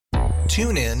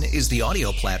TuneIn is the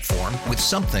audio platform with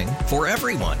something for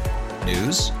everyone.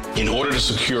 News. In order to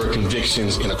secure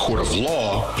convictions in a court of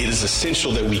law, it is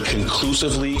essential that we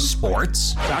conclusively.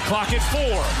 Sports. Shot clock at 4.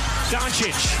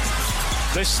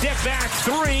 Doncic. The step back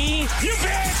 3. You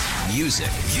bet. Music.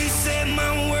 You set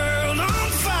my world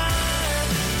on fire.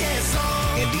 Yes,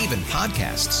 and even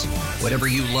podcasts. Whatever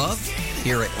you love,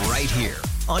 hear it right here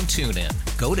on TuneIn.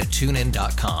 Go to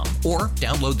TuneIn.com or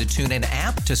download the TuneIn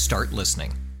app to start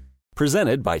listening.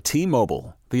 Presented by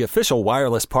T-Mobile, the official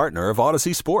wireless partner of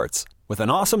Odyssey Sports. With an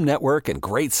awesome network and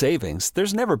great savings,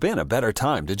 there's never been a better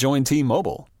time to join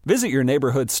T-Mobile. Visit your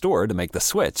neighborhood store to make the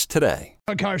switch today.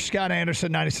 Car Scott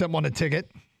Anderson, 97 a ticket.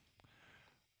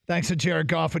 Thanks to Jared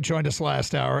Goff, who joined us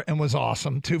last hour and was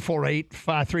awesome.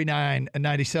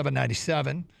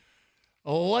 248-539-9797.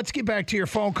 Let's get back to your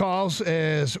phone calls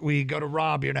as we go to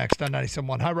Rob. You're next on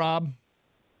 97.1. Hi, Rob.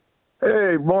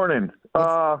 Hey, morning.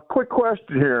 Quick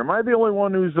question here. Am I the only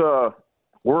one who's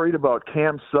worried about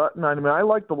Cam Sutton? I mean, I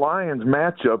like the Lions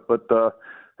matchup, but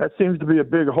that seems to be a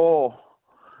big hole.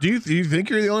 Do you think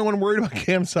you're the only one worried about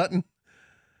Cam Sutton?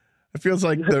 It feels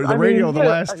like the radio the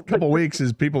last couple of weeks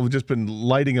is people have just been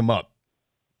lighting him up.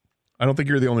 I don't think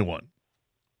you're the only one.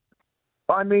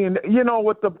 I mean, you know,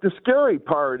 what the scary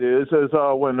part is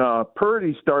when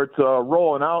Purdy starts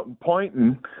rolling out and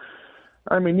pointing.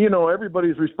 I mean, you know,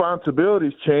 everybody's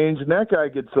responsibilities change, and that guy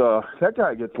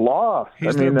gets lost.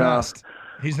 He's their best.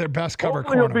 He's their best cover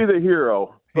corner. He'll be the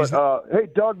hero. But hey,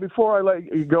 Doug, before I let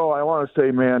you go, I want to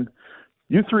say, man,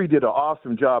 you three did an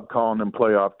awesome job calling them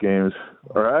playoff games.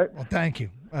 All right. Well, thank you.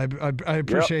 I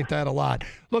appreciate that a lot.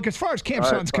 Look, as far as Cam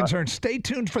Sutton's concerned, stay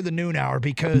tuned for the noon hour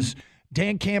because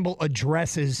Dan Campbell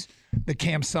addresses the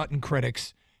Cam Sutton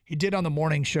critics. He did on the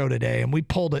morning show today, and we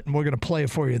pulled it, and we're going to play it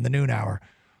for you in the noon hour.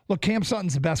 Look, Cam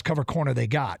Sutton's the best cover corner they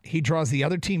got. He draws the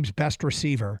other team's best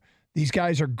receiver. These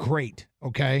guys are great,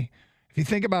 okay? If you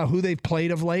think about who they've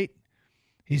played of late,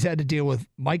 he's had to deal with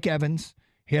Mike Evans.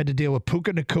 He had to deal with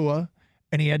Puka Nacua,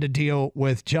 and he had to deal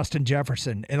with Justin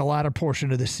Jefferson in the latter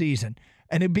portion of the season.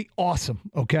 And it'd be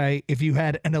awesome, okay, if you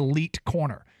had an elite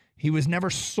corner. He was never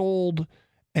sold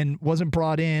and wasn't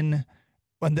brought in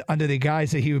under the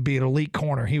guise that he would be an elite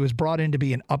corner. He was brought in to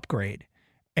be an upgrade,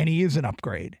 and he is an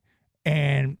upgrade.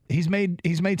 And he's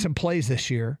made some plays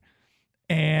this year.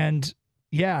 And,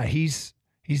 yeah, he's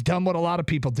done what a lot of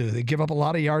people do. They give up a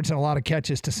lot of yards and a lot of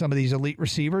catches to some of these elite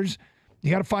receivers.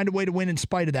 You got to find a way to win in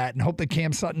spite of that and hope that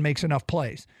Cam Sutton makes enough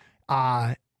plays.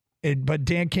 But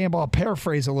Dan Campbell, I'll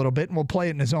paraphrase a little bit, and we'll play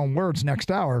it in his own words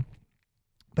next hour.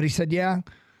 But he said, yeah,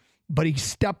 but he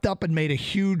stepped up and made a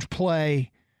huge play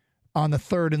on the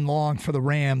 3rd and long for the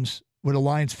Rams where the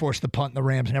Lions forced the punt and the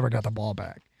Rams never got the ball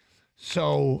back.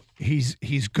 So he's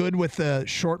good with the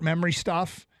short memory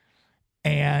stuff.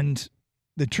 And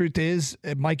the truth is,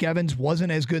 Mike Evans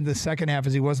wasn't as good in the second half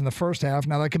as he was in the first half.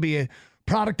 Now, that could be a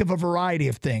product of a variety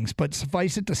of things, but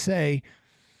suffice it to say,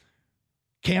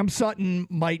 Cam Sutton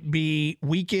might be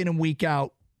week in and week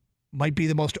out, might be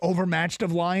the most overmatched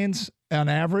of Lions on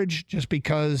average just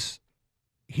because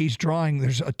he's drawing.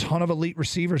 There's a ton of elite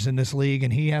receivers in this league,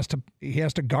 and he has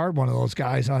to guard one of those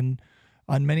guys on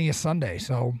many a Sunday.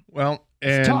 So,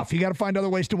 it's tough. You got to find other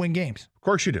ways to win games. Of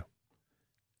course you do.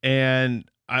 And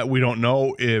we don't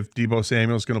know if Deebo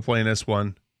Samuel's going to play in this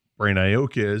one. Brandon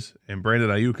Ayuk is, and Brandon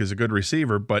Ayuk is a good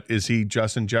receiver, but is he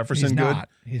Justin Jefferson good?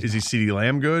 Is he CeeDee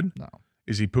Lamb good? No.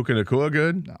 Is he Puka Nacua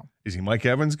good? No. Is he Mike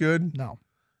Evans good? No.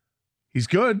 He's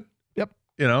good. Yep.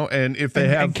 You know, and if they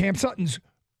have... And Cam Sutton's,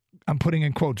 I'm putting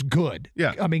in quotes, good.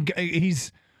 Yeah. I mean,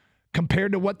 he's,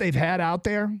 compared to what they've had out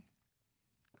there...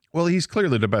 Well, he's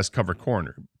clearly the best cover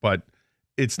corner, but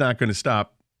it's not going to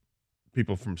stop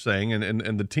people from saying,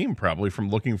 and the team probably from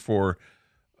looking for,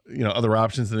 you know, other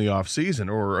options in the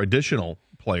offseason or additional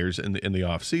players in the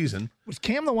offseason. Was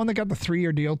Cam the one that got the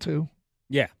 3-year deal too?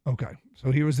 Yeah. Okay.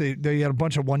 So he was they had a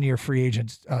bunch of 1-year free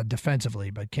agents defensively,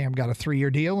 but Cam got a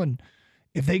 3-year deal, and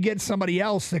if they get somebody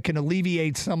else that can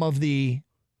alleviate some of the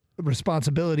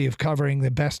responsibility of covering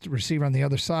the best receiver on the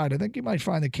other side, I think you might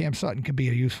find that Cam Sutton could be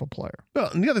a useful player.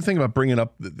 Well, and the other thing about bringing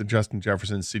up the Justin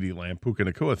Jefferson, CeeDee Lamb, Puka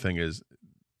Nacua thing is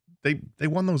they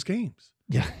won those games.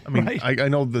 Yeah. I mean, right. I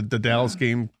know the Dallas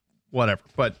game, whatever,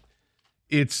 but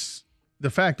it's the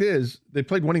fact is they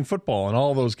played winning football in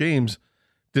all those games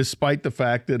despite the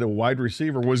fact that a wide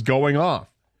receiver was going off.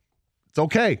 It's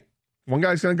okay. One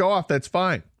guy's going to go off, that's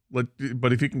fine. But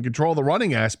if you can control the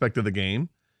running aspect of the game,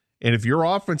 and if your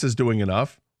offense is doing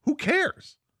enough, who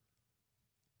cares?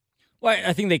 Well,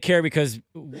 I think they care because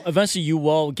eventually you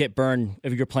will get burned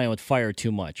if you're playing with fire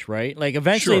too much, right? Like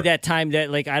eventually that time that,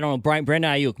 like, I don't know, Brandon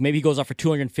Ayuk, maybe he goes off for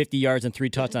 250 yards and 3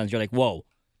 touchdowns. You're like, whoa,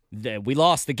 we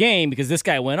lost the game because this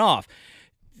guy went off.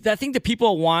 I think the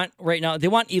people want right now, they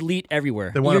want elite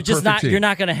everywhere. They want You're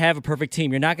not going to have a perfect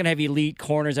team. You're not going to have elite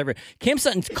corners everywhere. Cam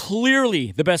Sutton's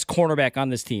clearly the best cornerback on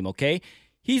this team, okay?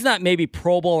 He's not maybe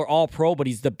Pro Bowl or All-Pro, but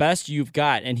he's the best you've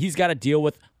got, and he's got to deal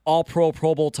with All-Pro,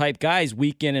 Pro Bowl type guys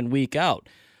week in and week out.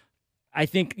 I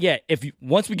think,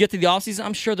 once we get to the offseason,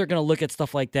 I'm sure they're going to look at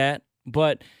stuff like that,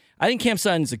 but I think Cam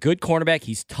Sutton's a good cornerback.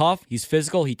 He's tough. He's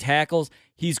physical. He tackles.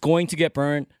 He's going to get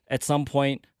burned at some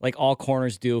point, like all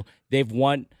corners do. They've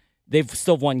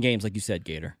still won games, like you said,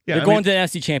 Gator. Yeah, They're going to the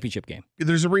NFC Championship game.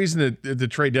 There's a reason that the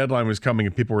trade deadline was coming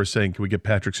and people were saying, can we get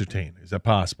Patrick Surtain? Is that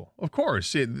possible? Of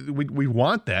course. We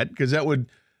want that because that would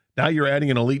 – now you're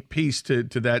adding an elite piece to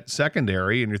that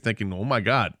secondary and you're thinking, oh, my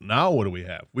God, now what do we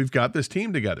have? We've got this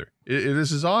team together.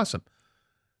 This is awesome.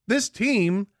 This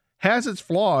team has its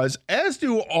flaws, as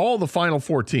do all the Final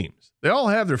Four teams. They all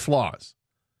have their flaws,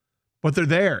 but they're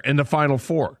there in the Final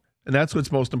Four, and that's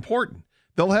what's most important.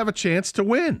 They'll have a chance to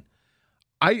win.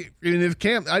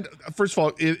 First of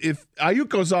all, if Ayuk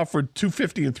goes off for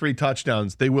 250 and 3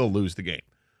 touchdowns, they will lose the game.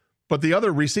 But the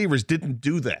other receivers didn't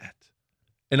do that.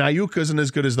 And Ayuk isn't as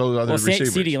good as those other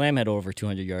receivers. CeeDee Lamb had over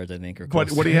 200 yards, I think.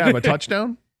 But what do you have, a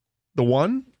touchdown? The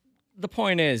one? The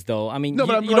point is, though, I mean, you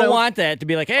don't want that to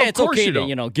be like, hey, it's okay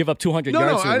to give up 200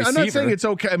 yards to a receiver. I'm not saying it's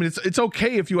okay. I mean, it's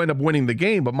okay if you end up winning the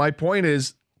game. But my point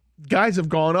is, guys have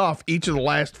gone off each of the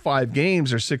last 5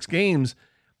 games or 6 games,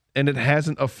 and it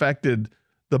hasn't affected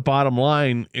the bottom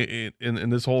line in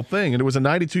this whole thing. And it was a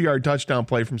 92-yard touchdown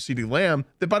play from CeeDee Lamb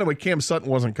that, by the way, Cam Sutton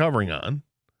wasn't covering on.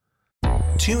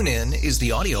 TuneIn is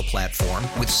the audio platform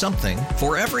with something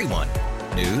for everyone.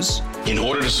 News. In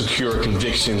order to secure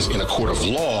convictions in a court of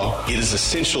law, it is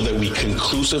essential that we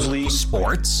conclusively.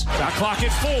 Sports. Got clock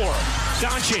at 4.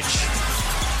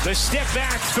 Doncic. The step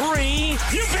back 3.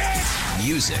 You bet.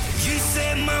 Music. You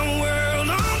set my world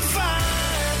on fire.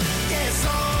 Yes,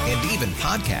 and even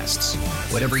podcasts.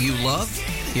 Whatever you love,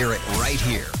 hear it right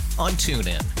here on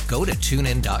TuneIn. Go to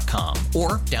TuneIn.com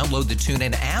or download the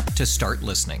TuneIn app to start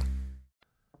listening.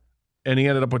 And he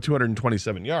ended up with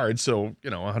 227 yards, so,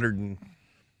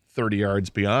 130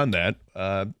 yards beyond that.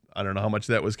 I don't know how much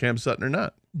that was Cam Sutton or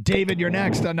not. David, you're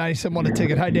next on 97.1 The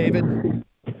Ticket. Hi, David.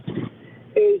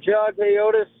 Hey, John. Hey,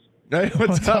 Otis. Hey,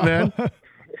 what's up, man?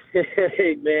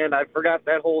 Hey, man, I forgot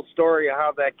that whole story of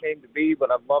how that came to be,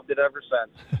 but I've loved it ever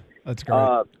since. That's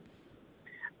great.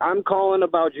 I'm calling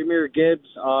about Jahmyr Gibbs.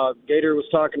 Gator was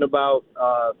talking about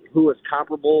who his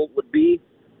comparable would be.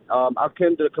 I've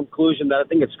come to the conclusion that I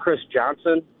think it's Chris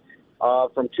Johnson.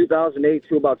 From 2008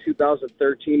 to about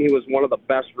 2013, he was one of the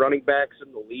best running backs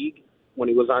in the league when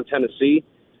he was on Tennessee.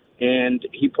 And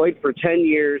he played for 10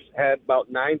 years, had about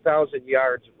 9,000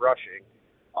 yards rushing.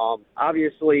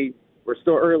 Obviously, we're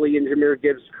still early in Jahmyr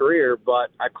Gibbs' career,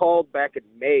 but I called back in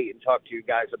May and talked to you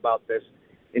guys about this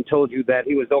and told you that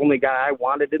he was the only guy I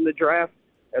wanted in the draft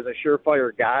as a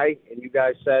surefire guy. And you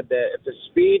guys said that if his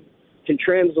speed can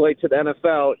translate to the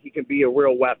NFL, he can be a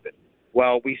real weapon.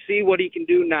 Well, we see what he can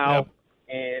do now,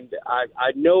 and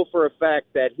I know for a fact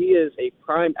that he is a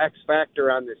prime X factor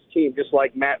on this team, just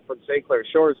like Matt from St. Clair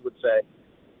Shores would say.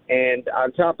 And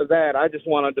on top of that, I just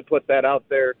wanted to put that out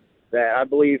there that I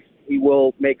believe he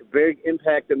will make a big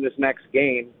impact in this next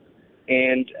game,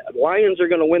 and Lions are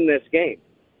going to win this game.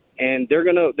 And they're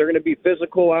gonna be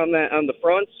physical on the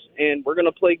fronts, and we're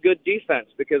gonna play good defense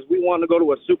because we want to go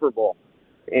to a Super Bowl.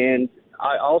 And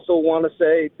I also want to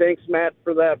say thanks, Matt,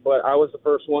 for that, but I was the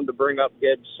first one to bring up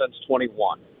Gibbs since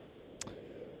 21.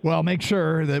 Well, make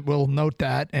sure that we'll note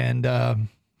that and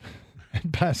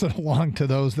pass it along to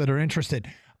those that are interested.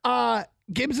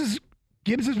 Gibbs has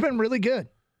been really good.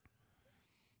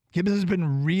 Gibbs has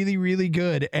been really, really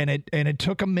good, and it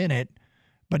took a minute.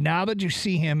 But now that you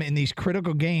see him in these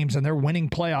critical games and they're winning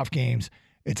playoff games,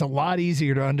 it's a lot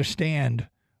easier to understand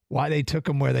why they took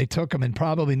him where they took him, and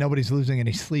probably nobody's losing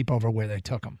any sleep over where they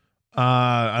took him.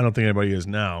 I don't think anybody is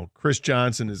now. Chris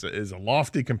Johnson is a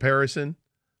lofty comparison,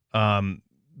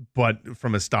 but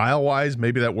from a style-wise,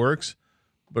 maybe that works.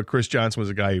 But Chris Johnson was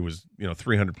a guy who was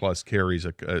 300-plus carries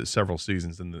several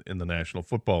seasons in the National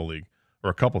Football League, or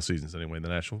a couple seasons anyway in the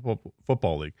National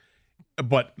Football League.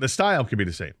 But the style could be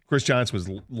the same. Chris Johnson was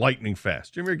lightning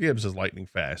fast. Jahmyr Gibbs is lightning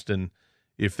fast. And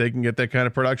if they can get that kind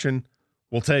of production,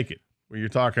 we'll take it. When you're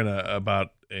talking about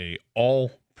a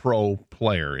all-pro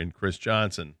player in Chris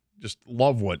Johnson, just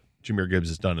love what Jahmyr Gibbs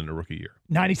has done in a rookie year.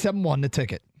 97.1 The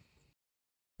Ticket.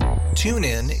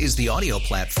 TuneIn is the audio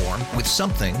platform with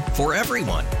something for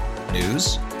everyone.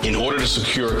 News. In order to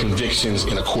secure convictions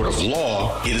in a court of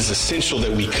law, it is essential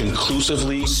that we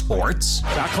conclusively. Sports.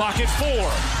 Got clock at 4.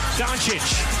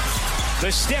 Doncic.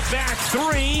 The step back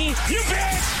 3. You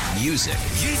bet. music.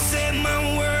 You set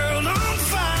my world on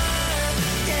fire.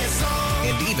 Yes,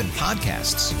 and even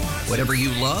podcasts. Whatever you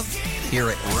love, hear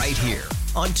it right here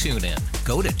on TuneIn.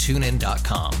 Go to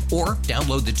TuneIn.com or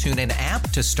download the TuneIn app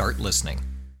to start listening.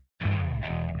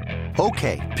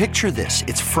 Okay, picture this.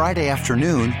 It's Friday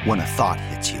afternoon when a thought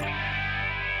hits you.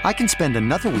 I can spend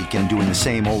another weekend doing the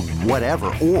same old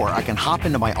whatever, or I can hop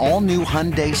into my all-new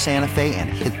Hyundai Santa Fe and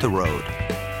hit the road.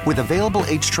 With available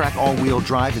H-Track all-wheel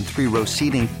drive and 3-row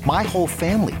seating, my whole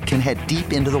family can head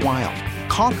deep into the wild.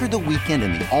 Conquer the weekend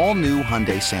in the all-new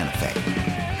Hyundai Santa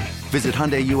Fe. Visit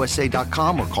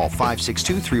HyundaiUSA.com or call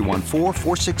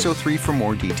 562-314-4603 for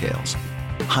more details.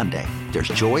 Hyundai, there's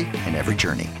joy in every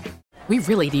journey. We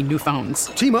really need new phones.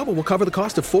 T-Mobile will cover the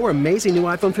cost of 4 amazing new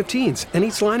iPhone 15s, and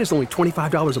each line is only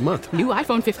 $25 a month. New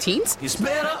iPhone 15s? It's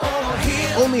better over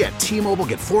here. Only at T-Mobile,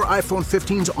 get 4 iPhone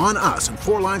 15s on us and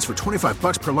 4 lines for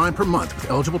 $25 per line per month with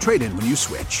eligible trade-in when you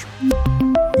switch.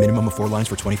 Minimum of 4 lines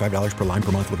for $25 per line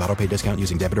per month with autopay discount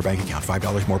using debit or bank account.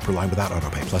 $5 more per line without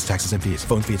autopay, plus taxes and fees.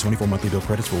 Phone fee at 24 monthly bill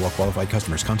credits for well-qualified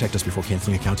customers. Contact us before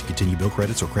canceling account to continue bill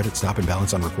credits or credit stop and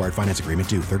balance on required finance agreement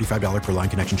due. $35 per line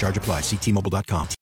connection charge applies. See T-Mobile.com.